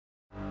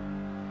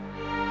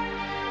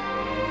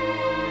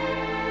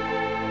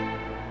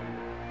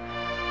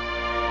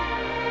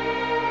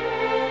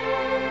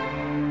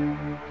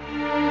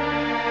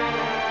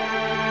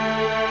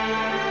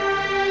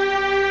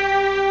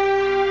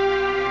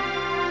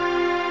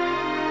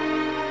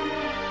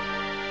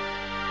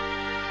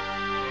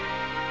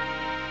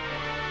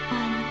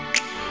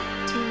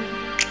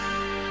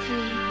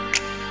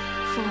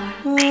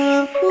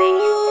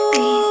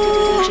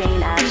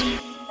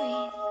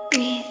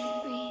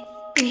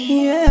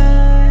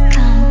Yeah.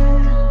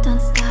 Come, don't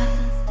stop.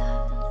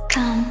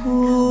 Come,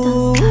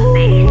 don't stop.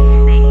 Breathe.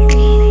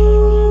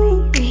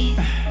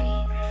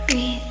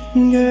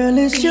 Girl,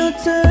 it's your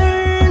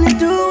turn to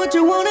do what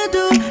you wanna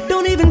do.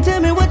 Don't even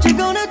tell me what you're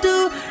gonna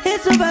do.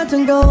 It's about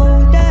to go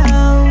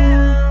down.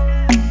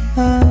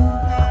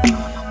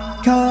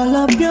 Call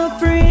up your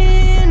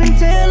friend and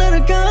tell her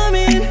to come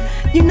in.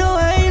 You know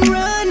I ain't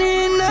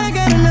running, I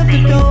got enough to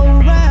go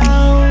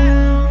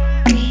round.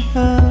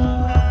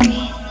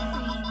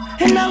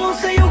 And I won't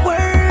say a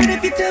word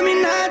if you tell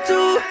me not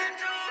to.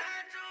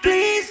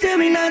 Please tell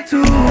me not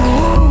to.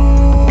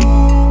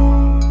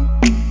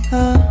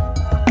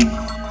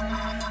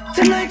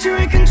 Tonight you're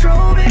in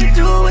control, baby,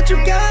 do what you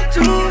got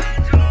to.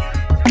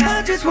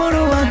 I just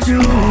wanna watch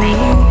you.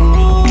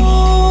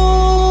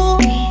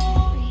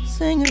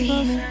 Sing it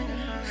for me.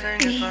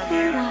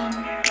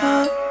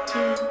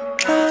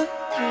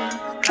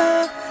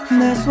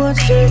 That's what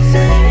she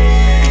said.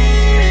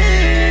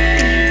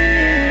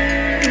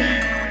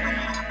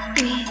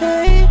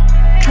 Hey,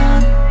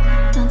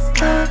 Don't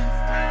stop.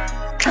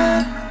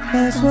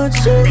 that's what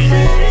she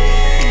said.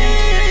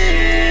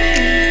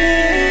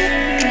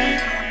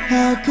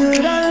 How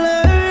could I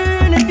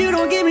learn if you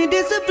don't give me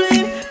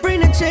discipline? Bring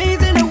the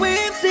chains and the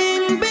whips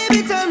in,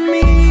 baby, tie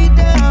me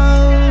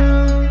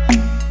down.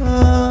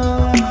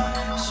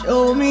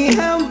 Show me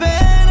how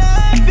bad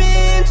I've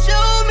been.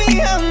 Show me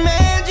how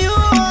mad you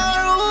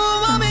are.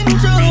 Oh, I'm in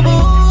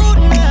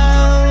trouble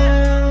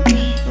now.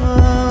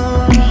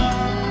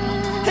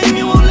 And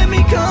you won't let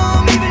me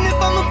come even if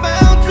I'm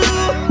about to.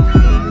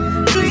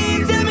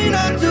 Please tell me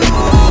not to.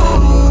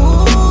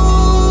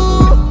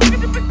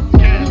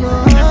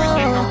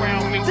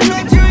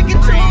 Tonight you're in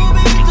control,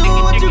 baby, do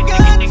what you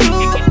got to.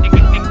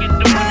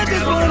 I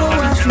just wanna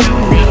watch you.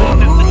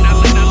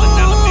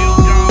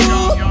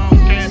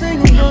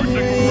 Sing it for me.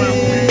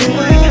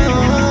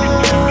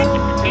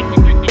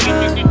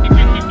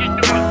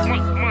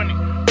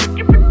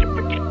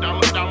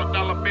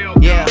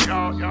 Yeah.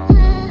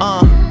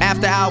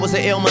 After hours of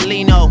Il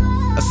Molino.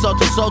 A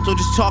Soto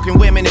just talking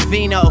women and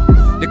vino.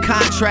 The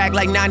contract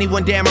like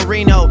 91 Dan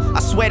Marino. I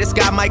swear this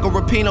guy Michael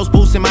Rapino's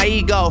boosting my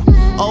ego.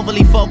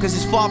 Overly focused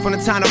is far from the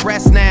time to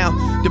rest now.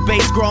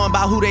 Debates growing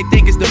about who they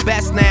think is the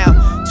best now.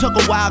 Took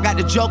a while, got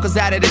the jokers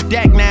out of the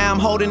deck now. I'm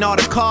holding all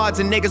the cards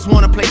and niggas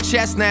wanna play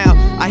chess now.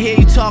 I hear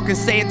you talking,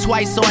 say it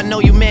twice so I know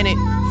you meant it.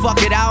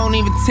 Fuck it, I don't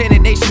even tint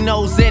it, they should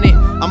know's in it.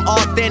 I'm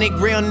authentic,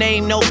 real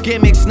name, no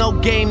gimmicks, no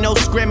game, no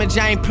scrimmage.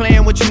 I ain't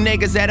playing with you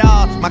niggas at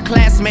all. My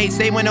classmates,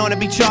 they went on to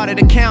be chartered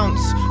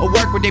accountants or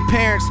work with their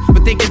parents.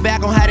 But thinking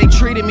back on how they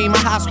treated me, my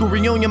high school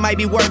reunion might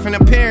be worth an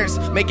appearance.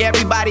 Make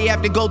everybody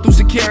have to go through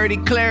security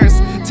clearance.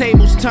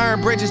 Tables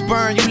turn, bridges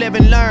burn, you live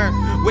and learn.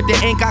 With the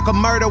ink I could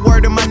murder,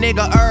 word to my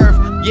nigga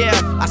Irv. Yeah,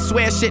 I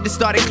swear shit just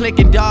started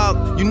clicking,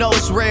 dog. You know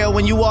it's real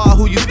when you are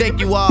who you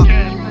think you are.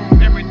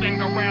 Everything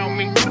around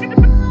me.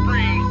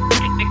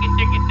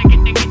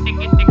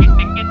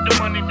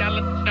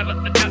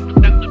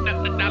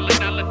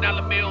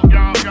 Dollar bill,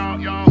 y'all,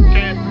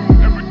 cash,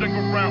 everything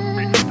around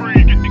me,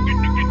 free, get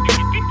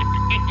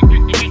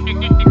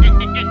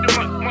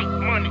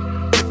the money,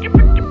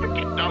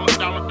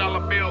 dollar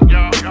bill,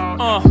 y'all.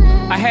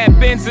 I had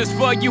Benzes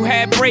for you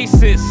had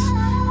braces.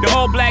 The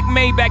all black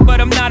Maybach,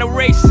 but I'm not a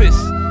racist.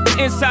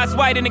 Inside's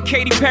whiter than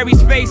Katy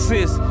Perry's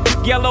faces.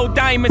 Yellow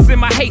diamonds in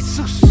my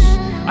Jesus.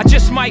 I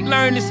just might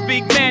learn to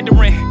speak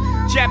Mandarin.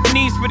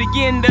 Japanese for the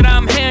yen that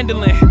I'm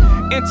handling.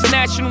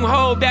 International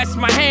hoe, that's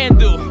my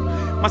handle.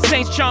 My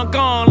Saints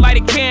Changon, light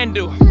a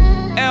candle.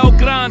 El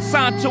Gran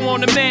Santo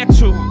on the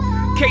mantle.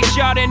 Case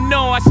y'all didn't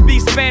know, I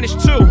speak Spanish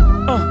too.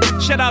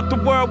 Shout out the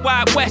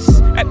Worldwide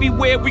West.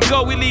 Everywhere we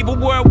go, we leave a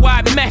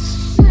worldwide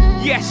mess.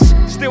 Yes,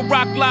 still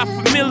rock La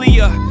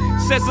Familia.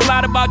 Says a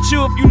lot about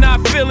you if you're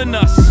not feeling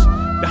us.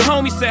 The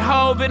homie said,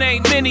 Hov, it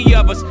ain't many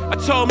of us. I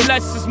told him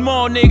less is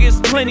more,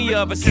 niggas, plenty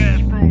of us. Cash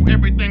through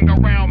everything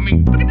around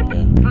me,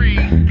 free,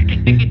 get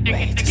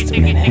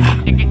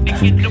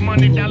the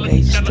money, dollar bill,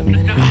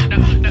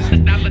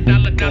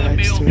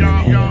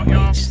 y'all.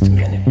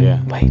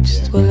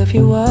 Well, if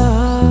you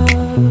walk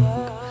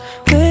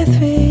with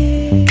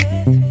me,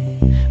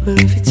 well,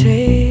 if you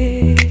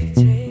take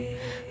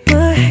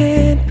my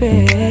hand,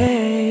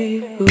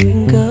 babe, we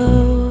can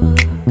go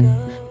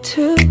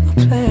to a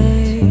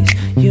place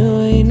you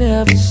ain't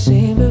never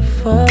seen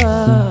before.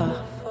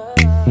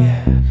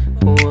 Yeah.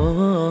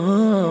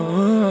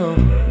 Whoa.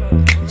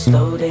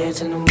 Slow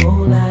dance in the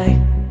moonlight.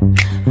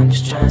 I'm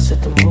just trying to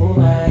set the mood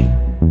right.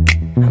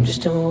 I'm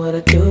just doing what I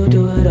do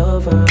it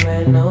over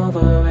and over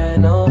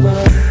and over.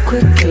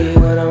 Quickly,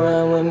 wanna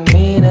run with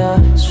me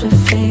now.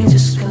 Swiftly,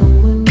 just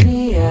come with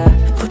me, yeah.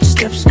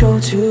 Footsteps go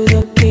to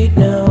the beat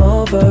now,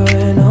 over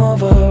and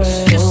over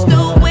and Just over.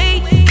 the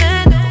way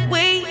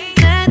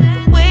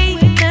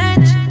that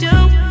you do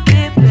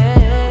it,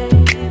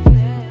 babe.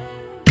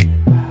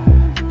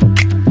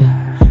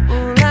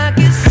 All I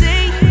can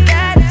say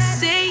that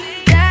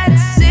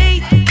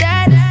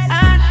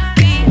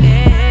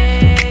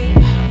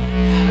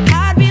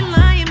I'd be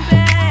lying,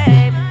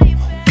 babe.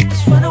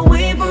 Just run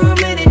away for a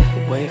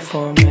minute. Wait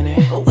for a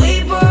minute.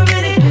 Away for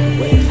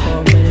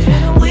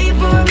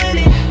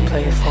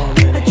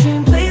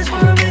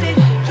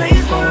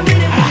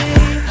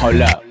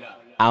Hold up,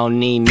 I don't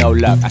need no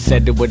luck. I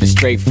said it with a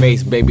straight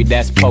face, baby,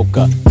 that's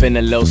poker. Feeling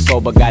a little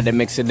sober, gotta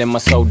mix it in my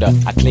soda.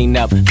 I clean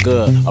up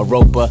good, a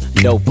roper,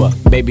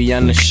 doper. Baby,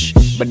 I'm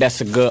the but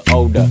that's a good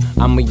odor.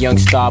 I'm a young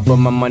star, but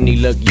my money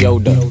look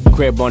Yoda.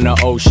 Crib on the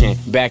ocean,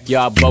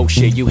 backyard boat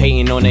shit. You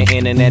hating on the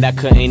internet, I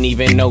couldn't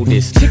even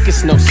notice.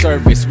 Tickets, no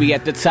service, we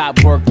at the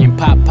top working.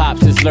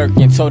 Pops is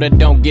lurking, told her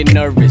don't get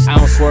nervous. I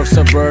don't swerve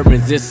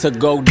Suburbans, it's a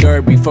go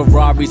derby.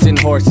 Ferraris and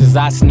horses,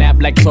 I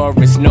snap like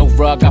Taurus. No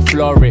rug, I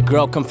floor it,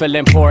 girl, come feel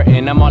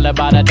important. I'm all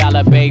about a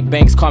dollar, babe,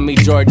 banks call me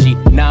Georgie.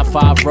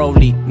 9-5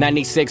 Rolly,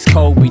 96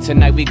 Kobe.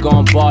 Tonight we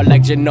gon' ball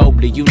like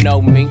Ginobili, you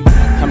know me.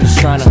 I'm just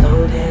tryna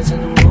slow dance in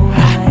the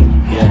moonlight.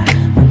 Yeah.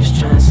 I'm just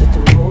tryna set the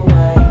mood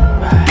right.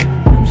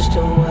 I'm just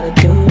doing what I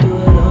do it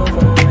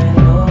over and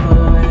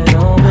over and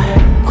over.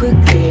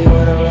 Quickly,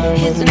 wanna run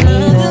with me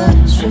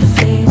now.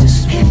 Swiftly,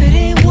 just if it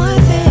ain't one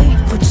thing,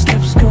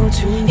 footsteps go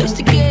to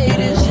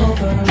instigators,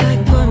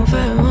 like putting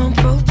fire on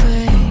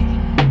propane.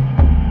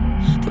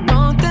 The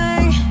wrong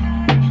thing,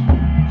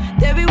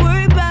 they be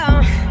worried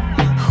about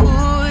who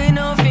ain't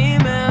no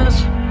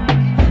females,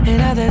 and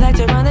how they like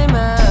to run their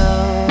mouth.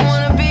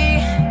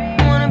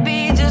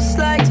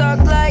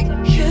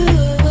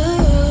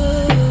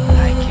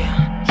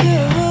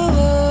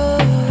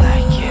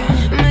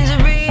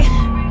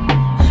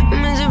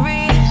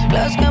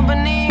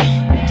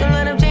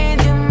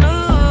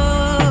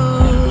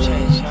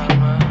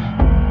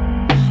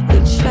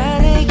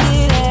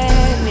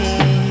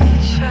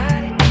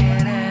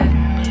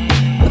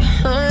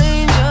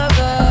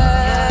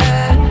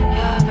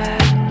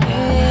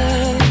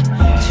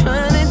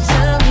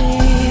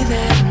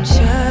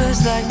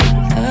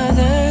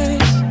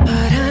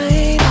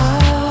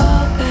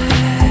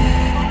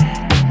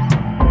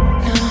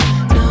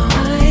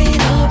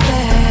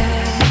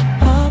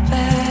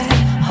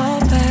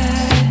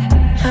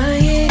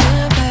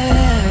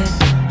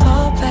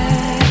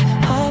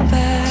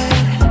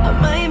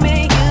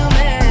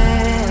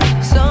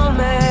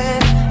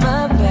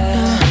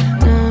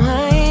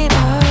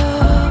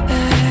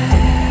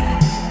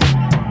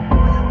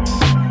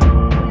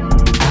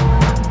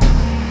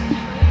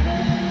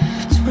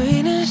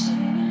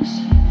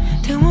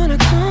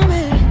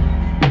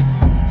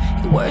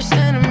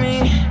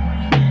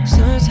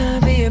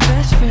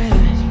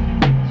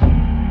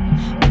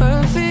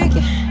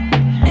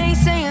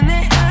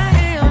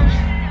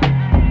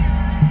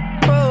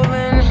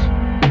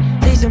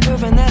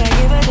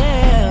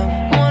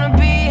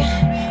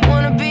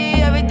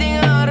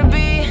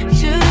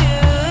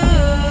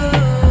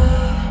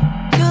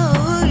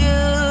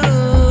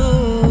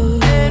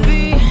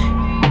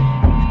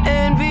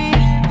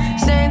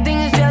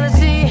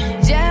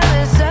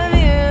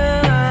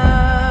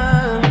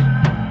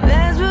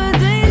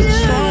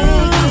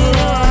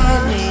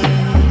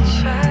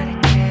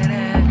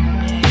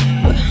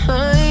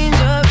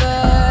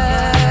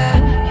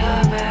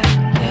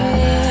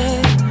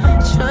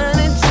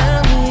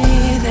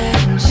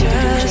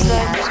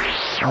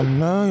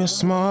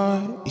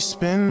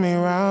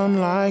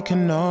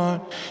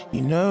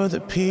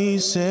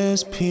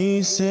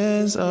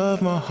 Pieces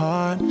of my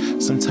heart.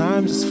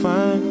 Sometimes it's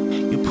fun.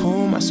 You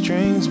pull my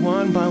strings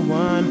one by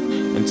one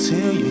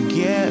until you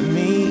get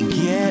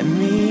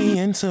me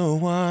into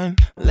one.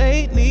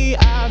 Lately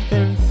I've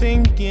been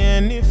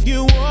thinking, if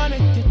you wanna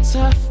get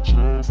tough,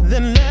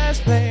 then let's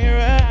play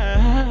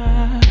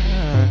around.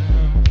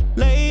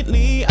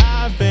 Lately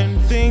I've been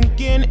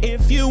thinking,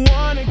 if you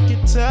wanna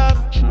get tough,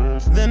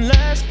 then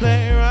let's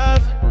play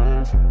rough.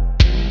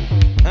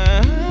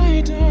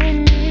 I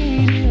don't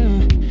need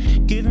you.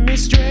 Give me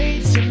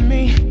straight to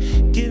me,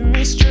 give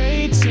me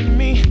straight to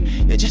me.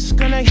 You're just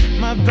gonna hit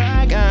my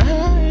back.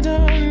 I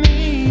don't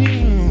need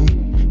you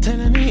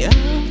telling me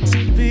how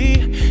to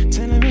be,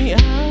 telling me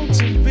how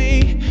to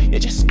be. You're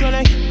just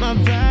gonna hit my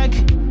back.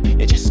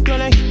 You're just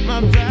gonna hit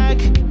my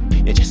back.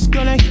 You're just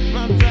gonna hit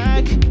my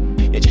back.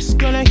 You're just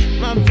gonna hit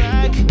my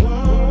back.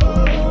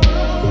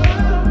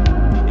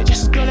 You're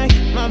just gonna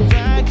hit my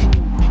back.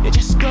 You're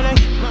just gonna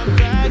hit my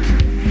back.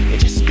 You're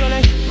just gonna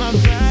hit my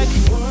back.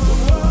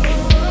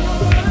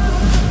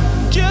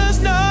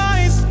 Just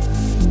noise,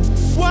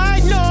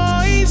 white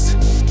noise.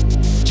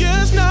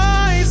 Just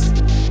noise,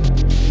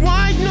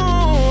 white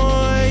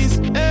noise.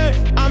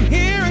 I'm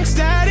hearing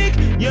static.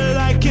 You're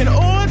like an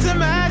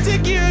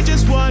automatic. You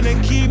just wanna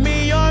keep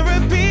me on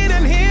repeat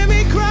and hear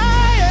me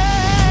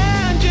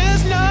crying.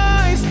 Just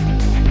noise,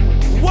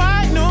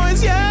 white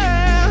noise,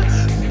 yeah.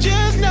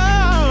 Just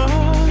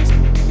noise,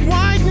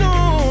 white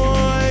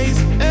noise.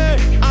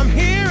 I'm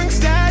hearing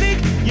static.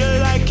 You're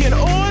like an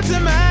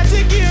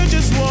automatic. You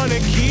just wanna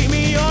keep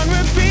me on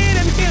repeat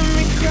and hear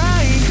me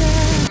crying.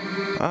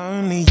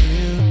 Only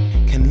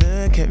you can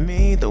look at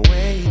me the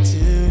way you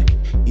do.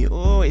 You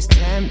always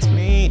tempt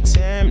me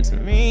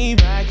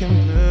back in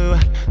blue.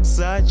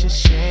 Such a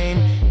shame,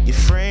 you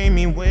frame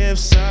me with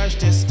such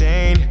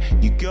disdain.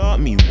 You got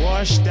me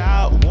washed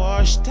out,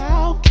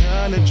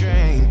 color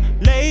drain.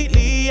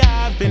 Lately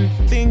I've been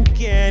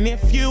thinking,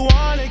 if you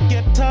wanna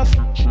get tough,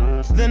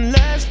 then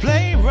let's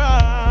play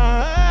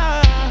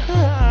rough.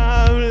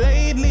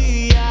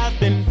 Lately I've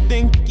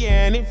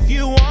And if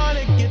you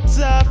wanna get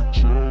tough,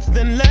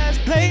 then let's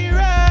play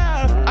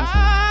rough.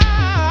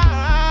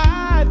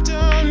 I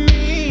don't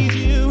need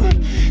you.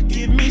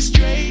 Give me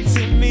straight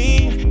to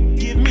me.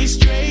 Give me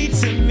straight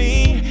to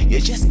me. You're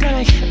just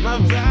gonna hit my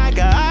back.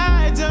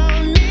 I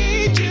don't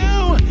need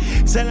you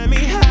telling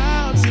me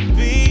how to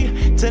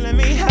be, telling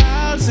me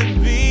how to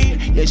be.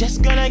 You're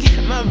just gonna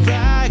hit my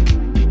back.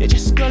 You're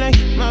just gonna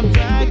hit my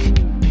back.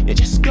 You're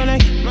just gonna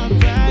hit my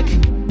back.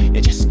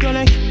 You're just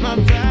gonna hit my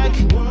back.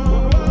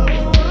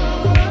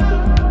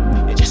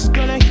 You're just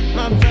gonna hit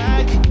my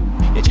back.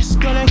 You're just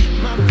gonna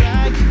hit my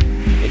back.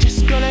 You're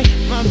just gonna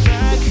hit my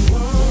back.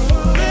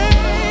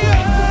 Baby,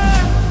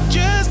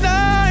 just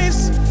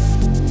nice.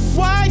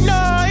 White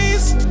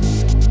noise.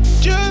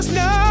 Just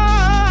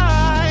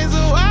nice.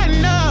 White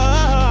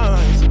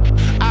noise.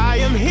 I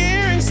am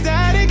hearing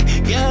static.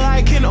 You're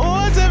like an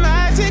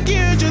automatic.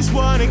 You just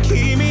wanna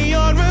keep me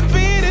on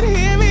repeat and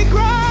hear me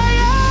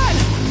crying.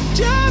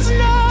 Just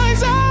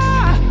noise.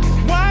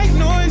 White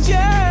noise.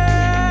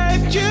 Yeah.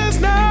 Just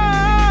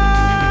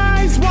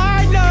nice.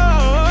 White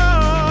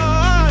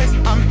noise.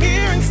 I'm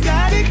hearing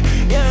static.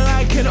 You're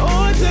like an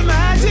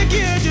automatic.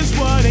 You just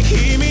wanna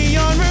keep me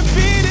on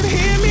repeat and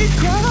hear me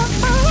cry.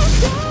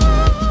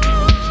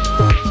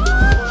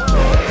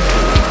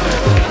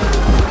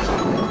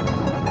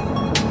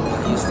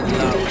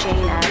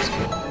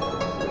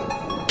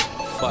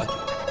 Fuck.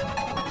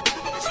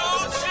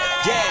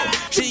 Yeah,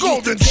 she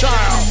Golden used to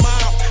Child.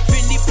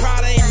 Fendi,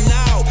 Prada, and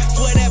now.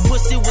 Swear that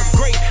pussy was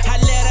great. I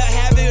let her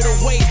have it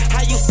away.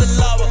 I used to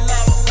love her.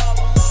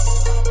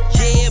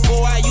 Yeah,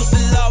 boy, I used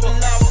to love her.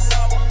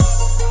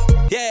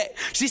 Yeah,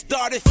 she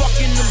started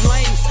fucking them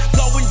lames,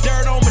 throwing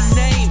dirt on my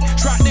name.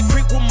 Tried to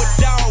creep with my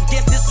dog.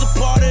 Guess it's a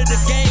part of the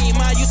game.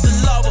 I used to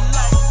love her.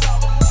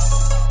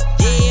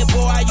 Yeah,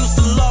 boy, I used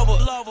to love her.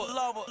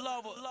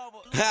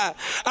 Ha,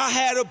 I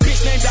had a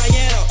bitch named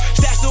Diana,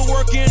 stashed her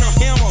work in a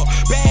hammer.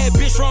 Bad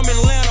bitch from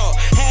Atlanta,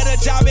 had a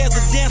job as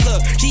a dancer.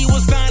 She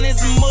was fine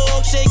as a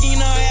mug, shaking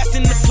her ass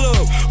in the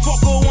club.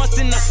 Fuck her once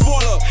and I spoil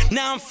her.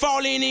 Now I'm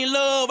falling in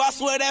love. I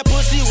swear that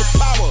pussy was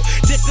power.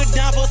 Dick her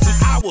down for some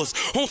hours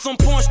on some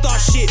porn star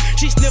shit.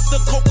 She sniffed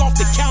the coke off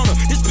the counter.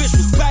 This bitch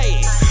was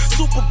bad,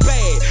 super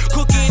bad.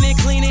 Cooking and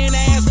cleaning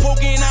ass,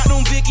 poking out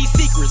them Vicky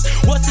secrets.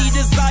 What's he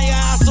desire?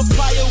 I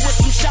supply her with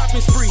some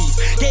shopping sprees.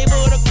 Gave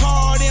her the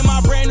card and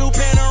my brand new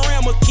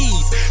Panorama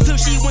keys. Till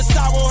she went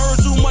sour, heard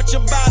too much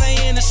about her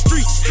in the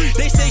streets.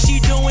 They say she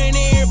doing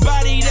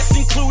everybody, that's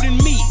including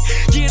me.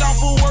 Get off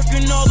of work,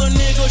 another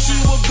nigga she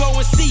will go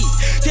and see.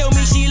 Tell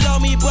me she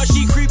love me, but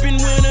she creeping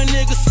when a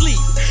nigga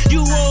sleep. You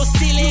old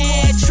silly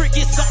ass trick,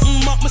 it's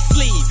something up my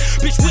sleeve.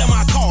 Bitch, where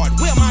my card,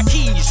 where my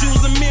keys,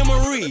 use a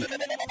memory.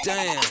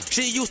 Damn,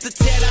 she used to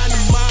tear down the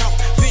mall,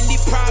 Fendi,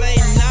 Prada,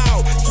 and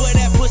now. Swear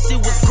that pussy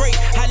was great,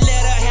 I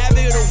let her have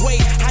it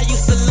away. I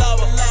used to love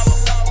her.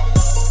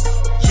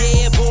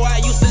 Yeah, boy, I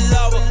used to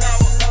love her.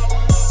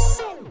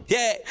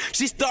 Yeah,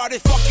 she started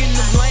fucking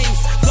them lames,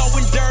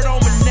 throwing dirt on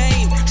my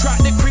name.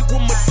 Tried to creep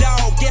with my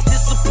dog, guess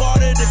it's a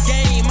part of the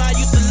game. I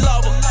used to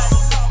love her.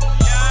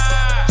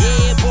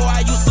 Yeah, boy,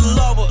 I used to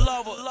love her.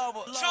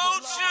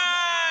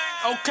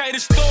 Okay, the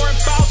story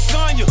about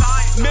Sonya.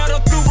 Met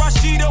her through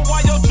Rashida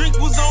while your drink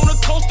was on the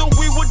coaster.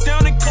 We were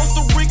down in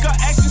Costa Rica,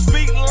 actions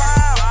speak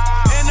loud.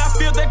 And I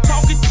feel they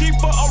talking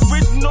cheaper,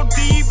 original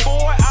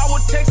D-boy. I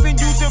was texting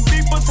using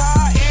beepers,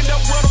 how I end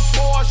up with a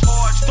Porsche.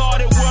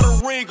 Started with a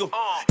Regal,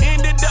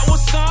 ended up with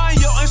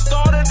Sonya, and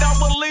started out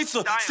with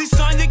Lisa. See,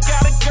 Sonya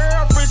got a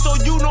girlfriend, so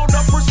you know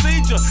the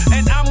procedure.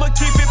 And I'ma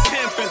keep it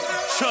pimpin',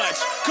 church,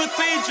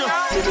 cathedral.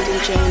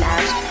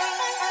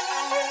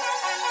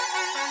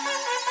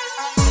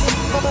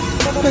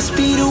 Must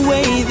be the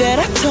way that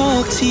I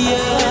talk to you,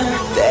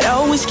 that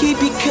always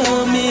keep you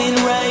coming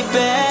right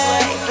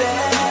back.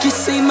 You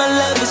say my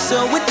love is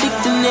so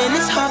addicting and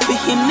it's hard for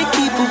him to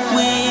keep up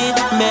with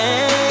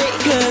me.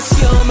 Cause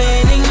your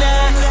man ain't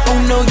not, oh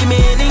no your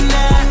man ain't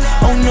not,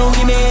 oh no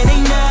your man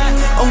ain't not,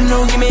 oh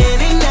no your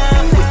man ain't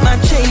not. With my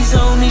shades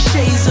on, these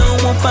shades on,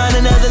 won't find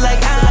another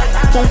like I,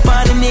 won't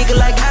find a nigga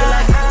like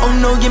I. Oh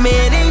no your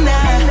man ain't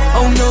not,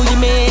 oh no your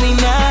man ain't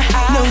not,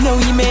 no no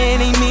your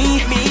man ain't me.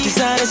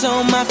 Designers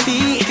on my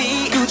feet,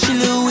 Gucci,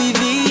 Louis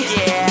V,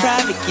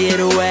 private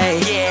getaway,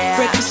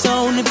 breakfast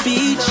on the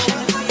beach,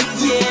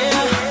 yeah,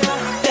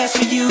 that's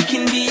where you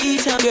can be.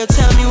 Girl,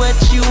 tell me what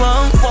you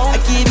want, I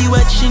give you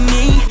what you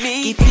need.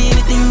 Give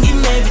anything,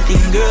 give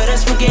everything, girl,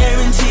 that's my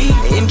guarantee.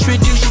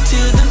 Introduce you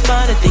to the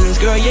finer things,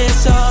 girl, yeah,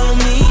 it's all on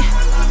me,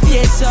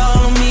 yeah, it's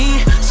all on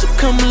me. So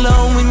come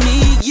along with me,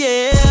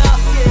 yeah.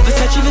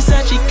 Versace,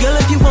 Versace, girl,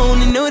 if you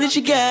want it, know that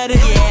you got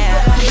it,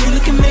 yeah. You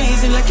look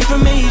amazing, like you're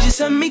from Asia,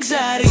 something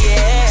exotic,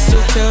 yeah.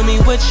 So tell me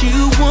what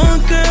you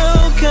want,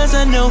 girl, cause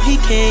I know he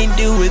can't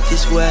do it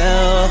this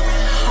well.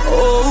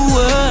 Oh,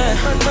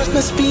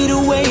 must be the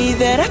way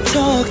that I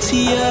talk to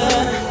you,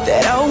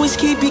 that always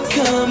keep you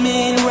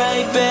coming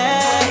right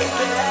back.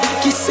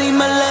 You say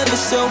my love is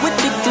so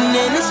addicting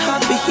and it's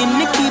hard for him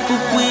to keep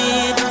up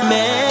with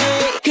me.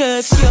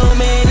 Cause your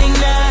man ain't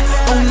not,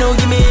 oh no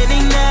your man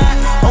ain't not,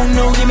 oh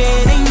no your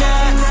man ain't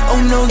not, oh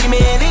no your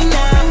man ain't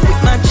not. With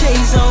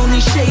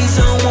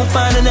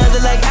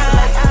another like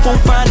I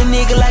won't find a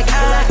nigga like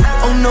I.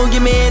 Oh no,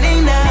 your man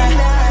ain't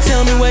I.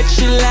 Tell me what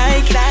you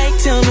like,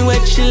 tell me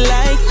what you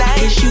like.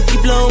 Cause you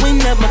keep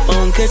blowing up my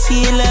phone, cause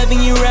he ain't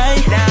loving you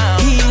right.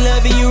 He ain't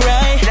loving you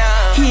right,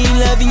 he ain't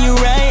loving you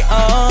right.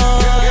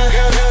 Oh,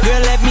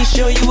 girl, let me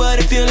show you what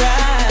it feel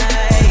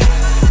like.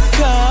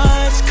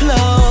 Cards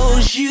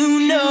closed,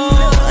 you know.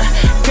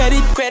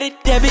 Credit,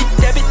 debit,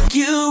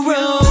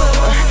 euro.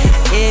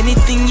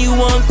 Anything you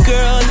want,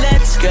 girl,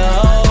 let's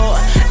go.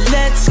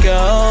 Let's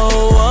go.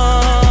 Oh.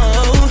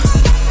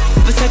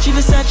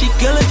 Versace,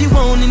 girl, if you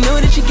want it, know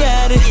that you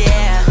got it.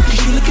 Yeah.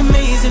 Cause you look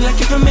amazing, like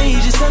you're from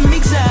Asia, something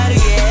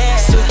exotic. Yeah.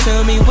 So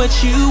tell me what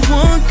you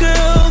want,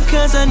 girl,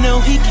 cause I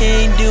know he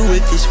can't do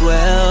it this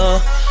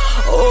well.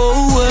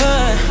 Oh,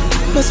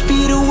 must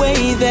be the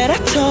way that I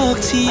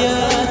talk to you,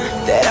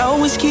 that I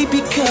always keep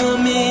you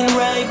coming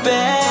right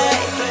back.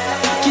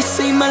 You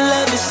say my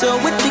love is so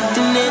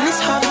addicting and it's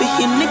hard for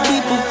him to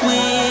keep it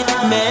with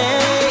me.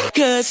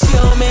 Cause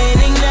your man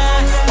ain't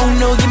not, oh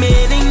no, your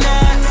man ain't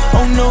not,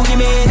 oh no, your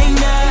man ain't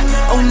not,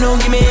 oh no,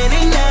 your man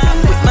ain't not.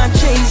 With my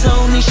shades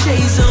on, these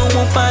shades on,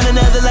 won't find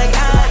another like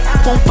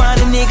I, won't find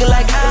a nigga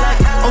like I,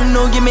 oh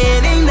no, your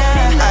man ain't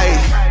not. Ay,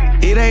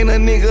 it ain't a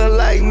nigga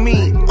like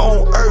me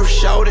on earth,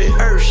 shout it.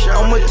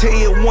 I'ma tell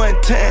you one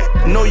time,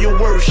 know your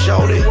worth,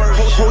 shout it.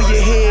 Hold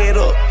your head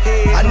up,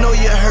 I know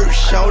you hurt,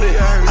 shout it.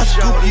 I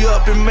scoop you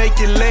up and make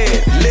it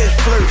land, let's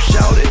flirt,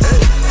 shout it.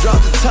 Drop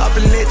the top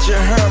and let your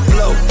hair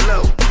blow.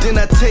 Then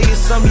I tell you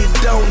something you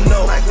don't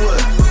know. You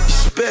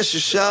special,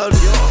 shout it.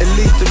 At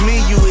least to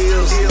me you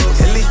is,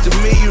 at least to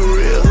me you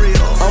real.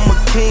 I'm a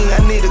king,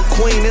 I need a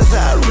queen, that's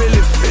how I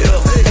really feel.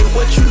 Hey,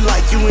 what you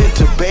like, you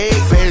into bag?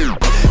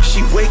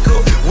 She wake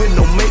up with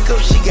no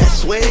makeup, she got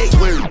swag.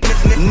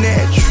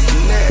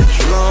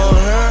 Natural, long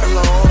hair,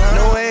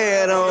 no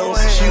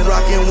add-ons. She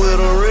rockin' with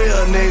a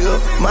real nigga,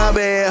 my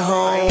bad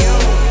home.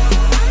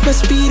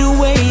 Must be the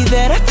way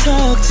that I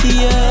talk to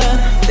you,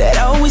 that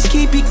I always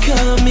keep you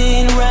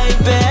coming right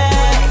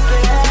back.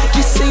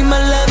 You say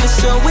my love is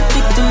so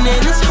addicting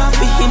and it's hard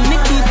for him to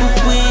keep it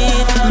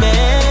with me.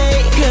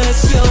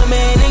 Cause your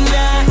man ain't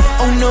not,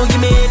 oh no,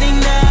 your man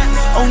ain't not,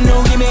 oh no,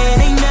 your man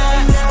ain't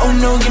not, oh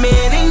no, your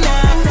man ain't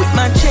not. With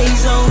my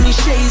shades on, these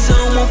shades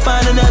on, won't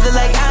find another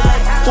like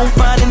I, won't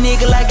find a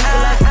nigga like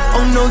I,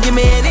 oh no, your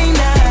man ain't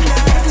not.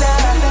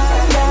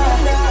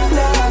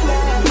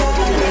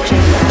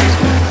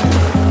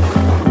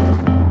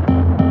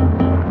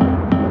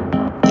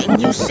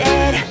 You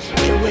said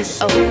it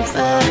was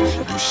over,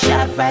 you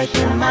shot right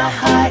through my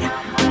heart.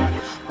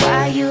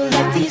 Why you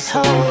let these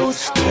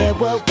hoes tear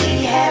what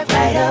we had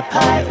right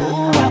apart?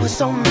 Ooh, I was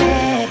so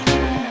mad.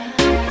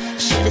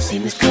 Should've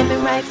seen this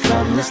coming right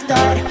from the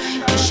start.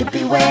 You should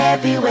beware,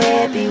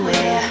 beware,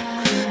 beware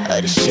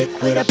of the chick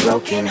with a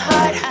broken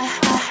heart.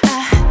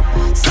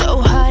 So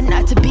hard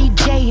not to be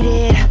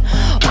jaded,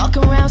 walk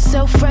around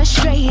so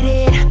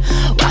frustrated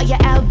while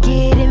you're out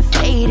getting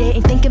faded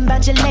and thinking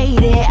about your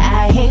lady.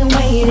 I ain't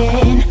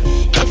waiting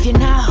if you're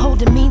not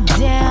holding me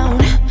down.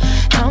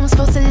 How I'm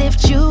supposed to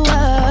lift you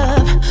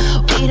up?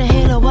 We done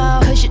hit a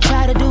wall cause you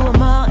try to do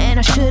them all, and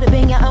I should've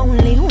been your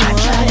only one. I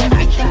tried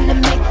everything to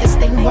make this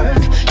thing work.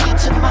 You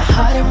took my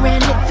heart and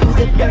ran it through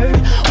the dirt.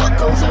 What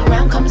goes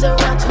around comes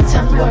around 2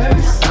 times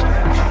worse.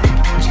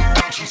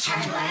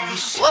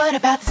 What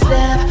about this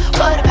love?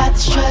 What about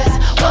this trust?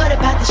 What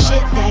about the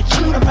shit that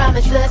you done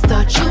promised us?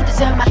 Thought you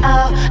deserved my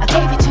all. I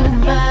gave you too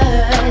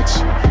much,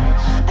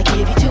 I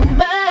gave you too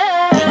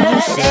much. When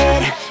you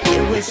said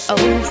it was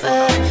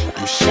over,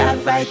 you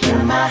shot right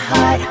through my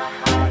heart.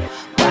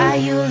 Why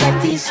you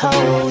let these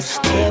hoes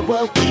tear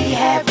what we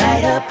had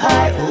right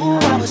apart? Ooh,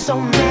 I was so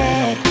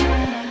mad.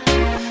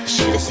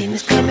 Should've seen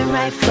this coming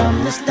right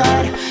from the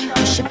start.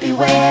 You should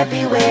beware,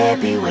 beware,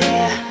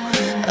 beware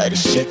of the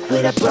chick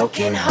with a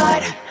broken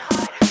heart.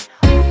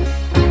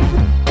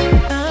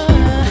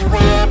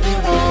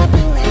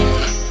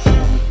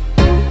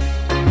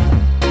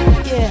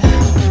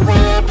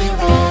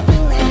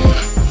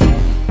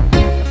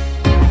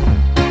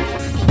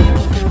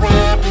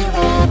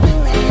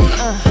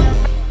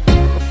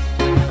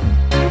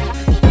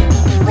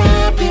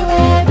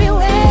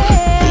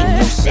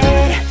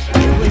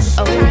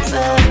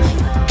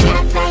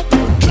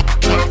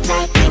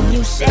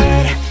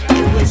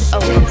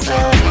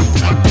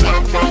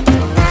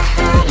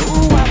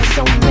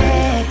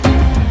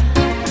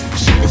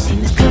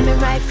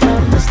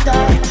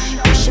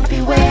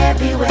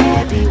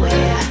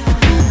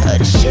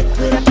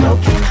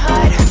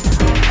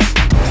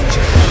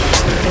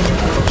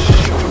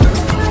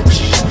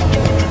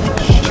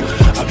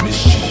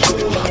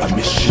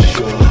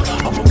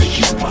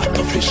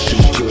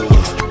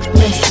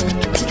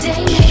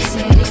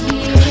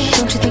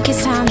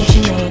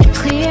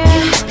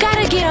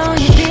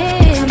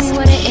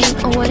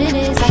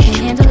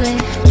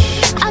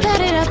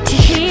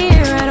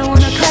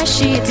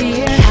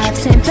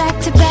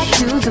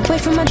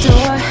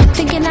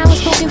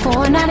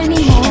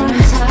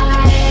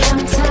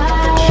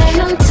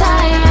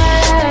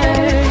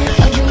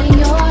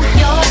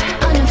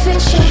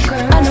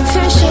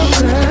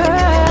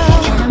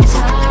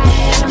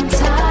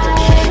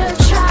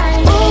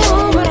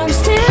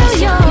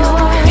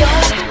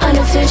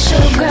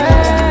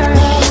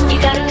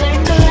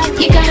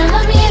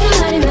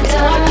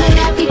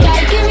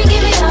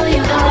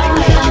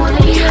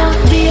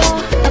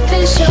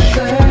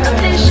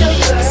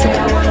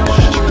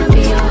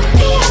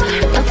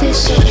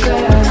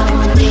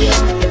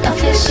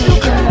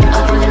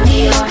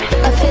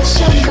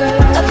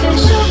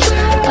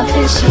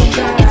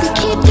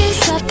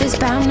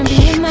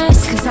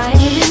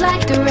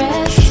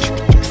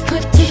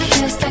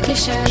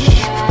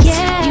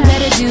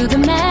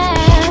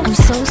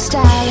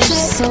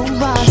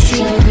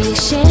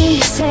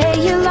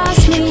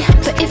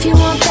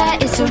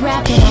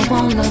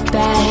 look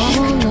back.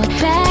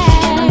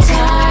 And I'm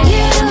tired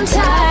of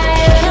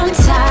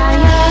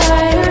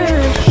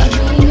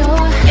being your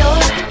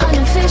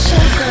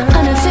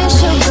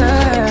unofficial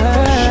girl.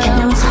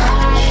 And I'm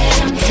tired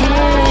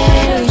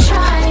of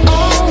trying.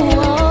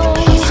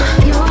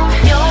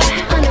 Your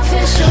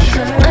unofficial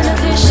girl.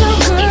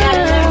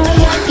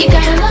 You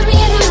gotta love me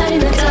and I'm not in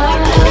the dark.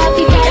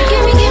 You gotta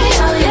give me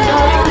all your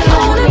love. I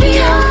wanna be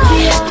your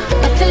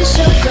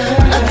official girl.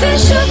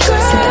 Official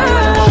girl.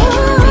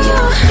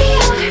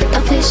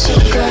 Official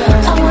girl.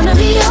 I wanna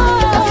be your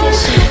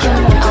official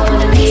girl. I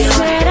wanna be your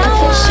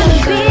official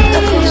girl.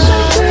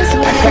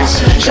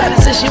 Shawty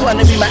said she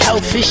wanna be my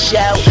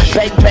official.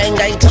 Bang bang,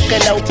 I ain't talking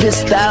no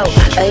pistol.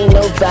 Ain't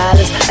no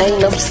violence, ain't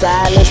no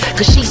silence.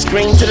 Cause she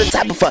scream to the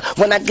top of her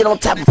when I get on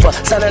top of her.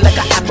 Sounding like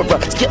an opera.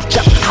 Skip,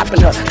 jump,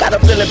 hopping her. Got her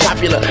feeling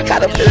popular.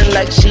 Got her feeling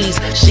like she's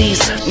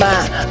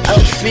my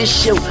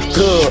official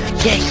girl.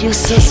 Yeah, you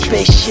so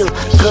special,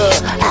 girl.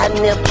 I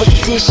never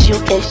dish you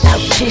and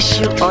I'll kiss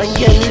you on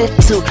your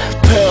little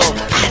pearl.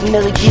 I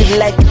know you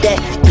like that,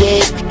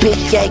 baby.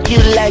 Yeah, you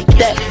like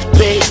that,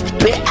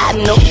 baby. I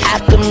know I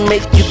can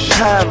make you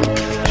come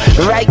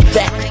right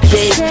back,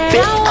 baby. Said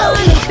I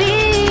wanna be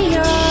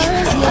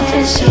yours,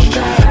 official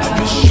girl.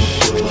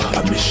 I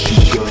miss you,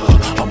 girl.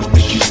 I'ma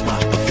make you my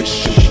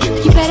official girl.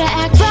 You better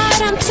act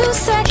right, I'm 2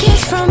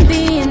 seconds from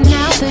being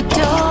out the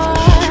door.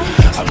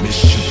 I miss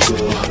you,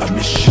 girl.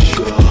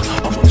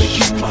 I'ma make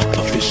you my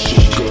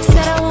official girl.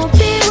 Said I won't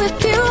be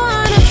with you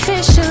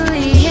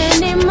unofficially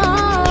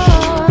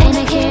anymore. And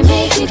I can't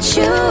make it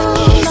true.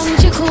 Long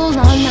as you're cool,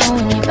 I'll know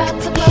when you're about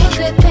to blow a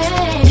good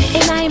thing.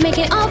 And I ain't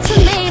making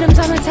ultimatums,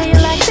 I'ma tell you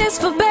like this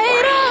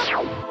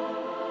verbatim.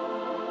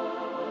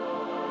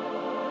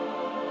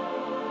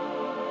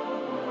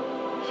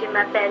 Je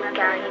m'appelle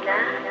Karina,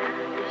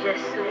 je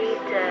suis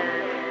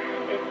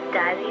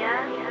d'Italia.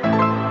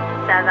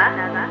 Ça va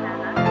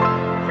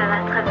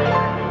très bien.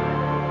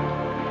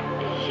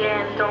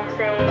 J'aime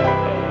danser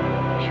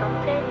et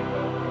chanter.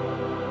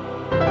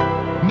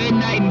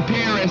 Midnight in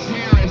Paris.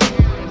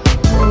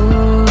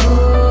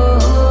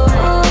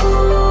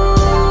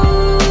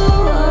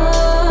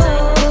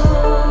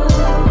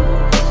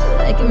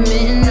 Like a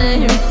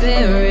midnight in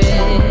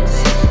Paris.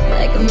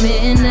 Like a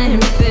midnight in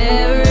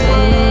Paris.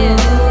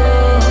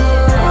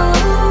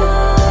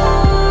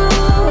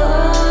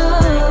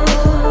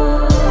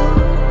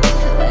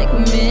 Like a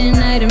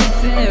midnight in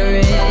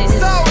Paris.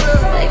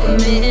 Like a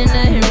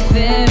midnight in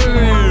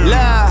Paris.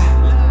 Love,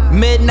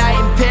 midnight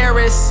in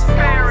Paris.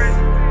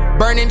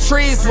 Burning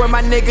trees with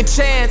my nigga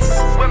Chance.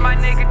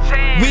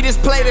 We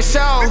just played a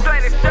show.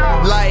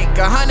 Like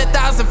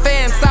 100,000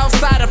 fans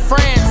outside of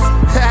France.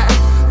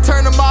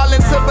 Turn them all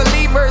into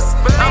believers.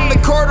 I'm the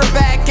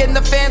quarterback and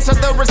the fans are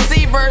the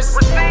receivers.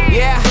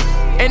 Yeah,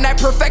 and I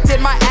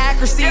perfected my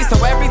accuracy.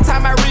 So every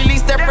time I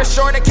release, they're for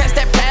sure to catch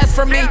that pass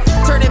from me.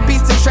 Turning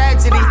beats to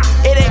tragedy.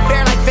 It ain't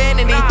fair like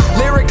vanity.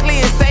 Lyrically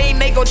insane,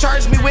 they gon'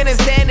 charge me with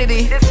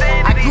insanity.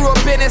 I grew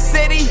up in a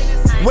city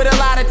with a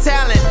lot of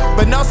talent,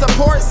 but no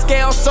support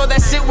scale, so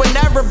that shit would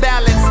never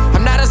balance.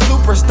 I'm not a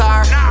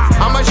superstar,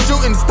 I'm a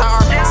shooting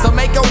star. So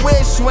make a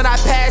wish when I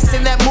pass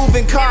in that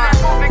moving car.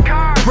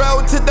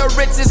 Road to the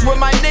riches with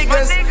my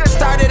niggas.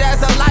 Started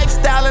as a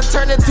lifestyle and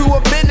turned into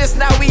a business,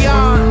 now we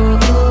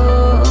on.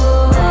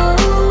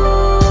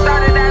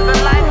 Started as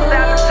a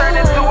lifestyle and turned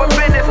into a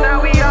business, now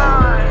we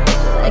on.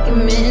 Like a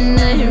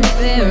midnight in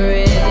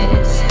Paris.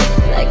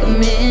 Like a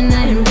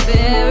midnight in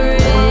Paris.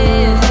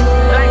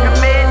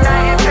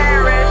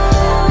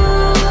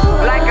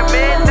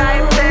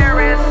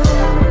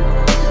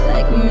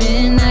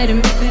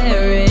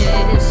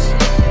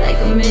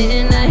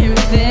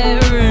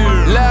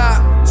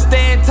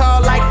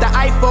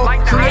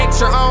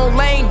 Your own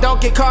lane, don't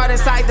get caught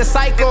inside the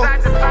cycle.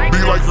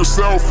 Be like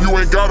yourself, you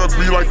ain't gotta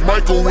be like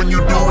Michael when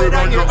you do it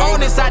on your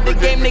own. Inside the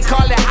game, they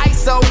call it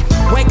ISO.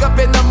 Wake up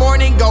in the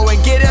morning, go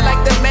and get it like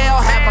the mail.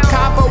 Have a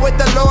convo with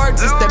the Lord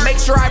just to make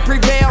sure I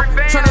prevail.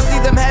 Trying to see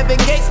them heaven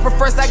gates, but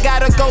first I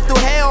gotta go through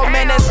hell,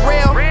 man, that's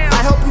real.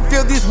 I hope you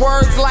feel these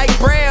words like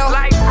Braille.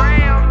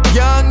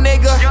 Young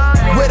nigga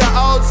with an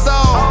old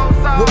soul,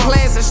 with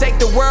plans to shake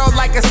the world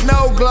like a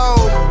snow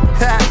globe.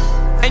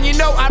 And you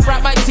know I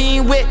brought my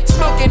team with,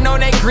 smoking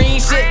on that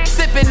green shit,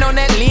 sipping on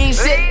that lean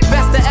shit.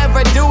 Best to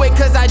ever do it,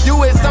 cause I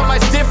do it so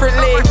much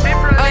differently.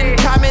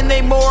 Uncommon,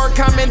 they more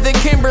common than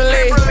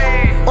Kimberly.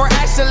 Or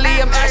actually,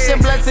 I'm Ashton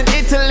Blunts in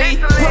Italy.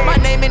 Put my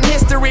name in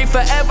history,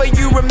 forever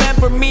you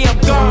remember me, I'm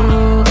gone.